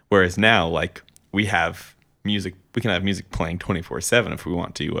 Whereas now, like we can have music playing 24/7 if we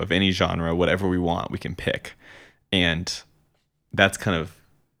want to, of any genre, whatever we want, we can pick. And that's kind of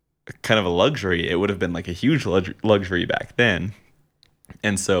a luxury. It would have been like a huge luxury back then.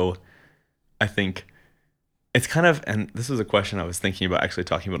 And so I think it's kind of, and this was a question I was thinking about actually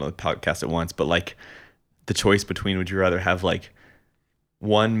talking about on the podcast at once, but like the choice between, would you rather have like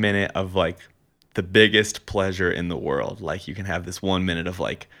 1 minute of like the biggest pleasure in the world, like you can have this 1 minute of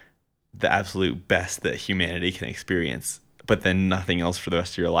like the absolute best that humanity can experience, but then nothing else for the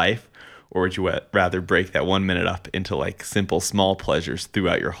rest of your life? Or would you rather break that 1 minute up into like simple, small pleasures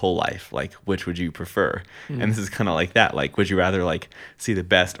throughout your whole life? Like, which would you prefer? And this is kind of like that. Like, would you rather like see the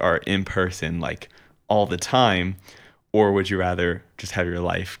best art in person, like all the time? Or would you rather just have your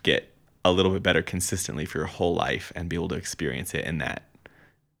life get a little bit better consistently for your whole life and be able to experience it in that,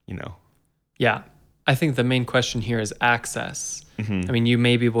 you know? Yeah. I think the main question here is access. I mean, you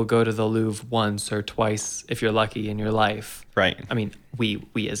maybe will go to the Louvre once or twice if you're lucky in your life. Right. I mean, we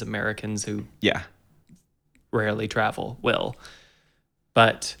as Americans who Yeah. rarely travel will.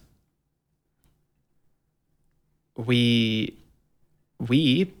 But we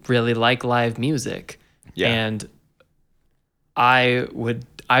really like live music. Yeah. And I've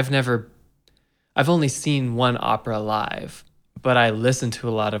only seen one opera live, but I listen to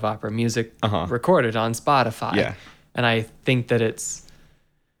a lot of opera music recorded on Spotify. Yeah. And I think that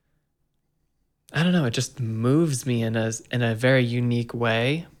I don't know, it just moves me in a very unique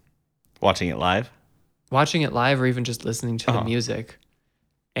way. Watching it live Or even just listening to the music.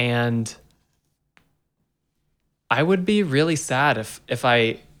 And I would be really sad if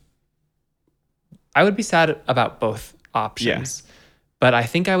I would be sad about both options. Yeah. But I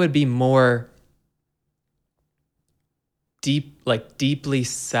think I would be more deeply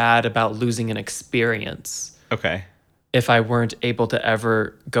sad about losing an experience. Okay. If I weren't able to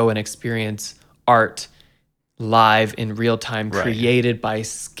ever go and experience art live in real time, created by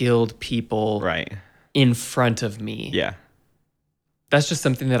skilled people in front of me. Yeah. That's just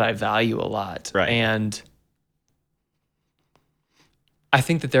something that I value a lot. Right. And I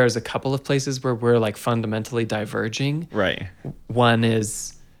think that there's a couple of places where we're like fundamentally diverging. Right. One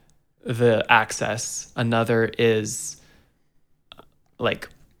is the access. Another is like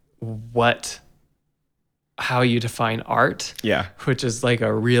how you define art. Yeah. Which is like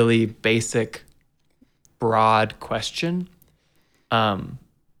a really basic, broad question.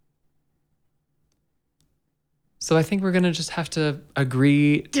 So I think we're going to just have to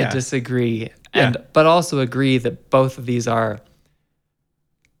agree to disagree, but also agree that both of these are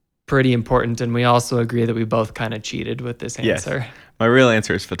pretty important, and we also agree that we both kind of cheated with this answer. Yes. My real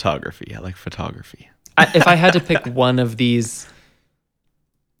answer is photography. I like photography. If I had to pick one of these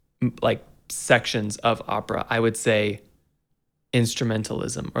like sections of opera, I would say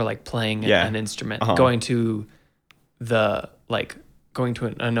instrumentalism, or like playing an instrument, going to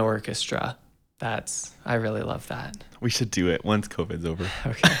an orchestra. I really love that. We should do it once COVID's over.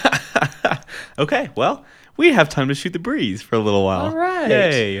 Okay. Okay, well, we have time to shoot the breeze for a little while. All right.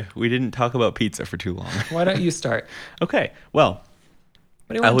 Yay. We didn't talk about pizza for too long. Why don't you start? Okay, well,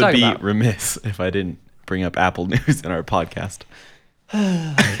 what do you I want to would talk be about? remiss if I didn't bring up Apple News in our podcast.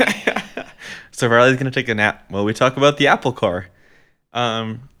 So Riley's gonna take a nap while we talk about the Apple car.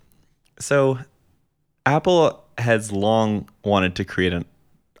 Um, so Apple has long wanted to create an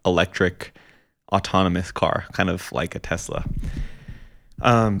electric autonomous car, kind of like a Tesla.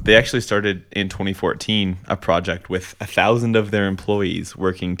 They actually started in 2014 a project with 1,000 of their employees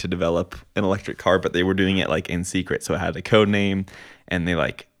working to develop an electric car, but they were doing it like in secret. So it had a code name, and they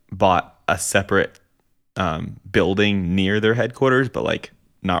like bought a separate building near their headquarters, but like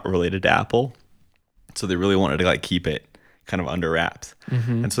not related to Apple. So they really wanted to like keep it kind of under wraps.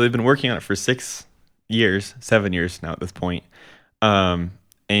 And so they've been working on it for 6 years, 7 years now at this point. And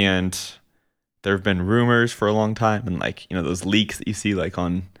there have been rumors for a long time, and like, you know, those leaks that you see like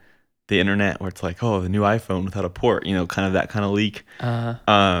on the internet where it's like, oh, the new iPhone without a port, you know, kind of that kind of leak.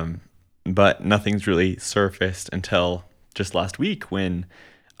 But nothing's really surfaced until just last week when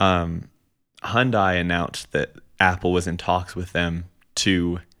Hyundai announced that Apple was in talks with them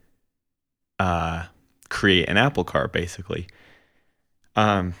to create an Apple car, basically,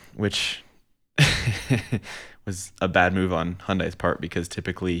 which was a bad move on Hyundai's part, because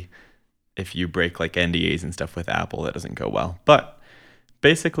typically if you break like NDAs and stuff with Apple, that doesn't go well. But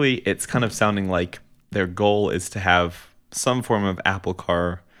basically, it's kind of sounding like their goal is to have some form of Apple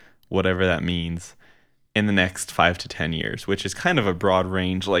car, whatever that means, in the next 5 to 10 years, which is kind of a broad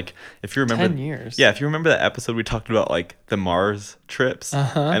range. Like, if you remember 10 years. Yeah, if you remember that episode, we talked about like the Mars trips,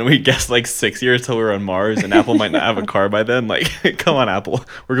 and we guessed like 6 years till we were on Mars, and Apple might not have a car by then. Like, come on, Apple,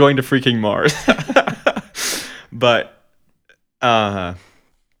 we're going to freaking Mars. But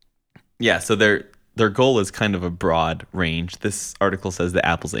yeah, so their goal is kind of a broad range. This article says that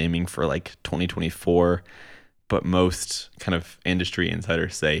Apple's aiming for like 2024, but most kind of industry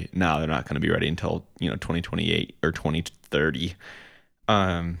insiders say no, they're not going to be ready until 2028 or 2030.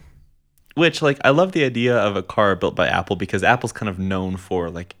 Which, like, I love the idea of a car built by Apple, because Apple's kind of known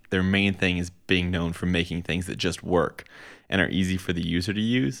for, like, their main thing is being known for making things that just work and are easy for the user to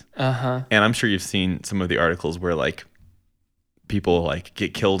use. And I'm sure you've seen some of the articles where like people like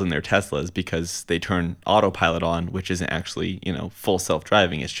get killed in their Teslas because they turn autopilot on, which isn't actually, full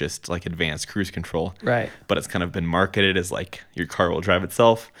self-driving. It's just like advanced cruise control. Right. But it's kind of been marketed as like your car will drive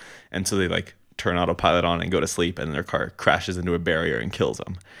itself. And so they like turn autopilot on and go to sleep, and their car crashes into a barrier and kills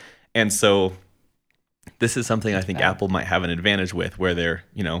them. And so this is something I think Apple might have an advantage with, where they're,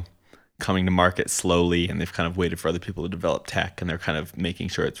 coming to market slowly, and they've kind of waited for other people to develop tech, and they're kind of making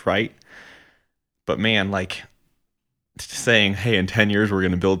sure it's right. But man, like, saying, hey, in 10 years we're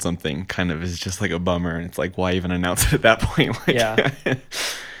going to build something kind of is just like a bummer. And it's like, why even announce it at that point? Like, yeah.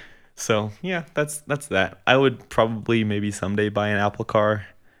 So yeah, that's that. I would probably maybe someday buy an Apple car,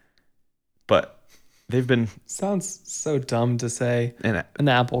 but they've been... Sounds so dumb to say an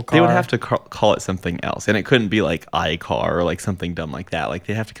Apple car. They would have to call it something else, and it couldn't be like iCar or like something dumb like that. Like,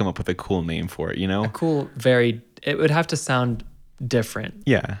 they have to come up with a cool name for it, A cool, it would have to sound different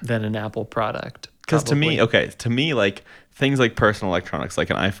than an Apple product. Because to me, like, things like personal electronics, like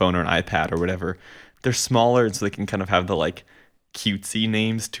an iPhone or an iPad or whatever, they're smaller, and so they can kind of have the like cutesy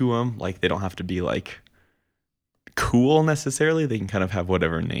names to them. Like, they don't have to be like cool necessarily. They can kind of have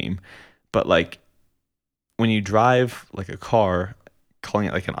whatever name. But like, when you drive like a car, calling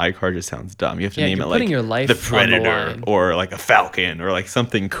it like an iCar just sounds dumb. You have to name it like your life the Predator on the line. or like a Falcon or like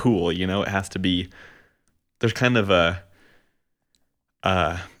something cool. It has to be. There's kind of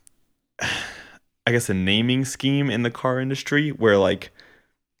I guess a naming scheme in the car industry where like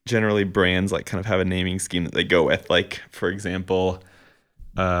generally brands like kind of have a naming scheme that they go with. Like, for example,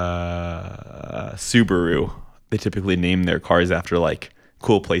 Subaru, they typically name their cars after like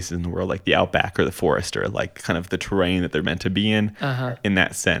cool places in the world, like the Outback or the forest, or like kind of the terrain that they're meant to be in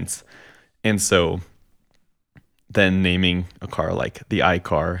that sense. And so then naming a car like the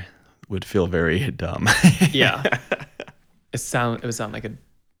iCar would feel very dumb. Yeah. It would sound like a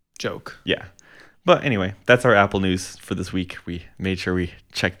joke. Yeah. But anyway, that's our Apple news for this week. We made sure we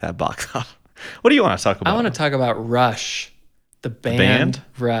checked that box off. What do you want to talk about? I want to talk about Rush, the band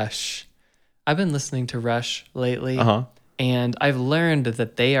Rush. I've been listening to Rush lately, and I've learned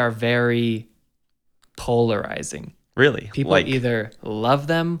that they are very polarizing. Really? People either love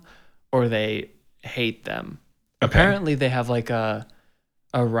them or they hate them. Okay. Apparently, they have like a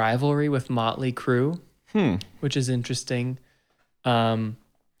rivalry with Motley Crue, which is interesting.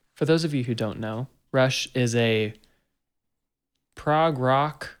 For those of you who don't know, Rush is a prog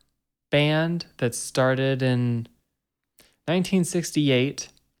rock band that started in 1968,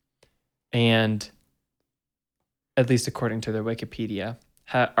 and at least according to their Wikipedia,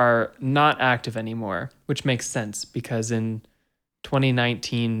 are not active anymore, which makes sense because in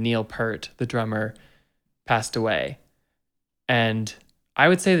 2019, Neil Peart, the drummer, passed away. And I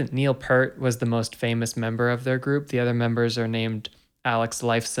would say that Neil Peart was the most famous member of their group. The other members are named Alex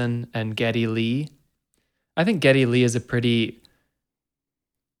Lifeson and Geddy Lee. I think Geddy Lee is a pretty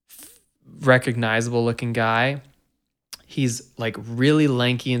recognizable looking guy. He's like really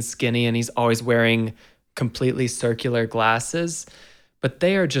lanky and skinny, and he's always wearing completely circular glasses. But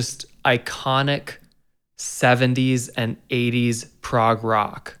they are just iconic 70s and 80s prog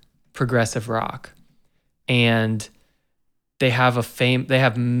rock, progressive rock. And they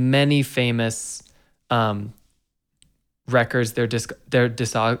have many famous records. Their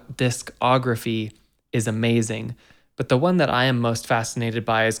discography is amazing. But the one that I am most fascinated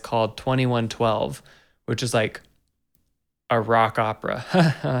by is called 2112, which is like a rock opera,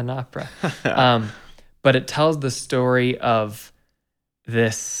 an opera. But it tells the story of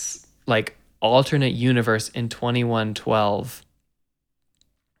this like alternate universe in 2112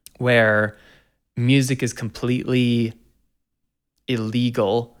 where music is completely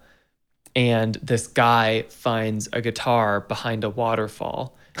illegal, and this guy finds a guitar behind a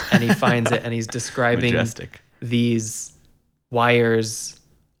waterfall, and he finds it and he's describing Majestic. these wires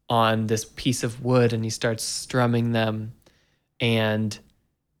on this piece of wood, and he starts strumming them, and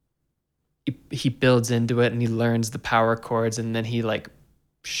he builds into it, and he learns the power chords, and then he like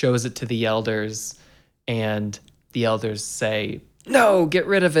shows it to the elders, and the elders say, no, get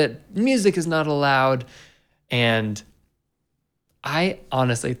rid of it, music is not allowed. And I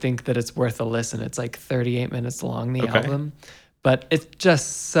honestly think that it's worth a listen. It's like 38 minutes long, the album, but it's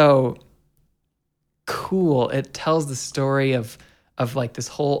just so cool. It tells the story of like this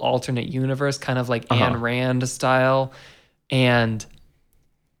whole alternate universe, kind of like Ayn Rand style. And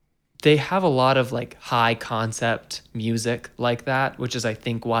they have a lot of like high concept music like that, which is, I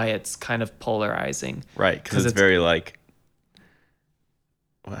think, why it's kind of polarizing. Right, because it's very like,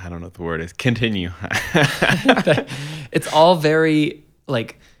 well, I don't know what the word is. Continue. It's all very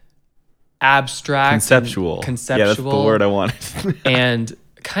like abstract, conceptual. Yeah, that's the word I wanted. And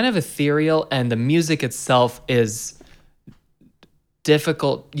kind of ethereal, and the music itself is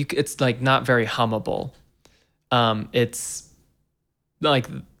difficult. It's like not very hummable. It's like,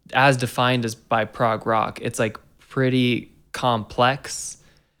 as defined as by prog rock, it's like pretty complex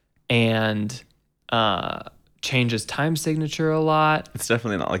and changes time signature a lot. It's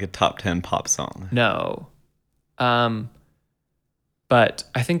definitely not like a top 10 pop song. No. But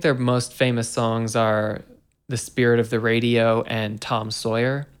I think their most famous songs are The Spirit of the Radio and Tom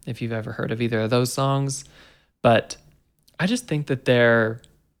Sawyer, if you've ever heard of either of those songs. But I just think that they're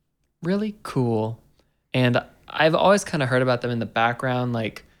really cool. And I've always kind of heard about them in the background,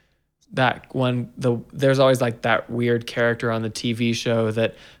 like that one, there's always like that weird character on the TV show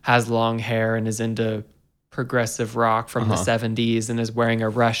that has long hair and is into progressive rock from the 70s and is wearing a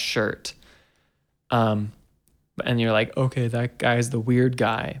Rush shirt. And you're like, okay, that guy's the weird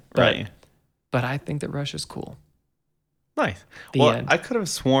guy. Right. But I think that Rush is cool. Nice. The end. I could have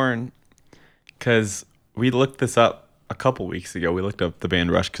sworn, because we looked this up a couple weeks ago. We looked up the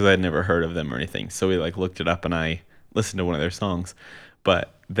band Rush because I had never heard of them or anything. So we like looked it up and I listened to one of their songs.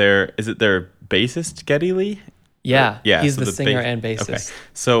 But is it their bassist, Geddy Lee? Yeah. Yeah. He's the singer and bassist. Okay.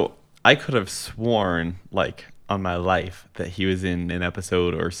 So I could have sworn, like, on my life that he was in an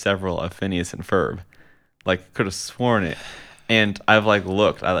episode or several of Phineas and Ferb. Like, could have sworn it. And I've like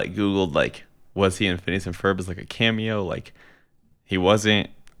looked, I like Googled, like, was he in Phineas and Ferb as like a cameo? Like, he wasn't.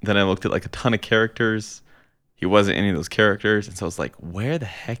 Then I looked at like a ton of characters. He wasn't any of those characters. And so I was like, where the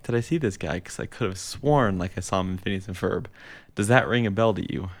heck did I see this guy? Because I could have sworn like I saw him in Phineas and Ferb. Does that ring a bell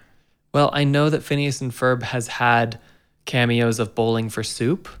to you? Well, I know that Phineas and Ferb has had cameos of Bowling for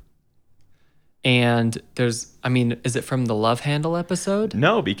Soup. And is it from the Love Handle episode?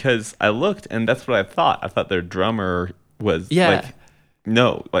 No, because I looked and that's what I thought. I thought their drummer was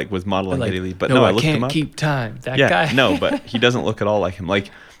was modeling like, Geddy Lee. But no, I I looked him can't up. keep time. That guy. No, but he doesn't look at all like him.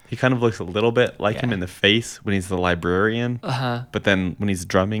 Like, he kind of looks a little bit like him in the face when he's the librarian. But then when he's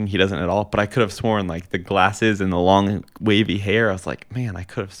drumming, he doesn't at all. But I could have sworn, like, the glasses and the long wavy hair, I was like, man, I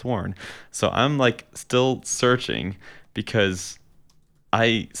could have sworn. So I'm like still searching because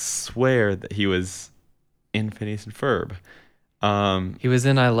I swear that he was in Phineas and Ferb. He was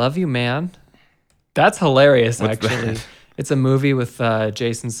in I Love You, Man. That's hilarious, What's actually. that? It's a movie with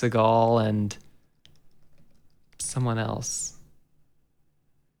Jason Segel and someone else.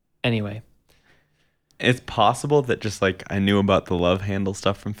 Anyway. It's possible that just like I knew about the Love Handle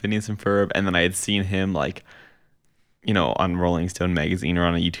stuff from Phineas and Ferb, and then I had seen him like, you know, on Rolling Stone magazine or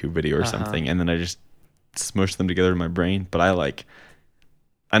on a YouTube video or something, and then I just smushed them together in my brain. But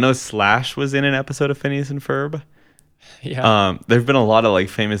I know Slash was in an episode of Phineas and Ferb. Yeah. There've been a lot of like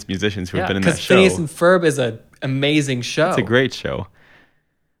famous musicians who have been in that show. Phineas and Ferb is a amazing show. It's a great show.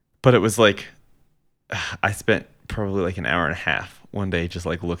 But it was like, I spent probably like an hour and a half one day just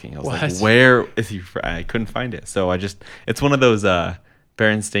like looking. I was like, where is he? I couldn't find it. So it's one of those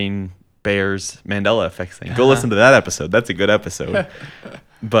Berenstain Bears Mandela effects thing. Go listen to that episode. That's a good episode.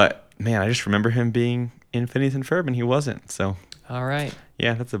 But man, I just remember him being in Phineas and Ferb and he wasn't. So all right.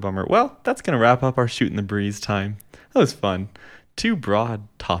 Yeah, that's a bummer. Well, that's going to wrap up our Shooting the Breeze time. That was fun. 2 broad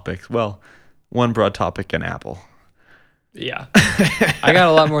topics. Well, 1 broad topic and Apple. Yeah. I got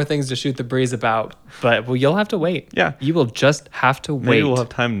a lot more things to shoot the breeze about, but you'll have to wait. Yeah. You will just have to wait. Maybe we'll have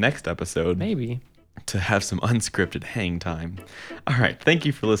time next episode. Maybe. To have some unscripted hang time. All right. Thank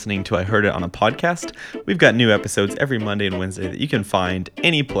you for listening to I Heard It on a Podcast. We've got new episodes every Monday and Wednesday that you can find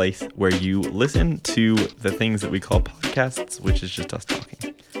any place where you listen to the things that we call podcasts, which is just us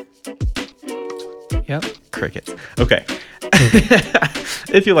talking. Yep. Crickets. Okay.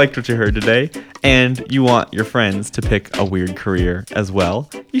 If you liked what you heard today and you want your friends to pick a weird career as well,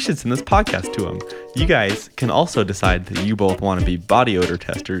 you should send this podcast to them. You guys can also decide that you both want to be body odor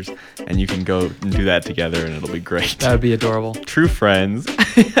testers, and you can go and do that together, and it'll be great. That would be adorable. True friends.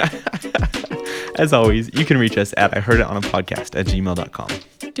 As always, you can reach us at ihearditonapodcast@gmail.com.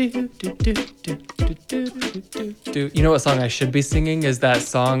 You know what song I should be singing is that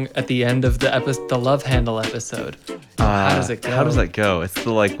song at the end of the Love Handle episode. How does it go? How does that go? It's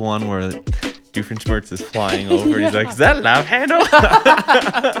the like one where Doofenshmirtz is flying over and he's like, is that Love Handle?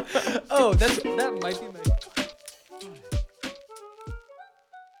 Oh, that might be my...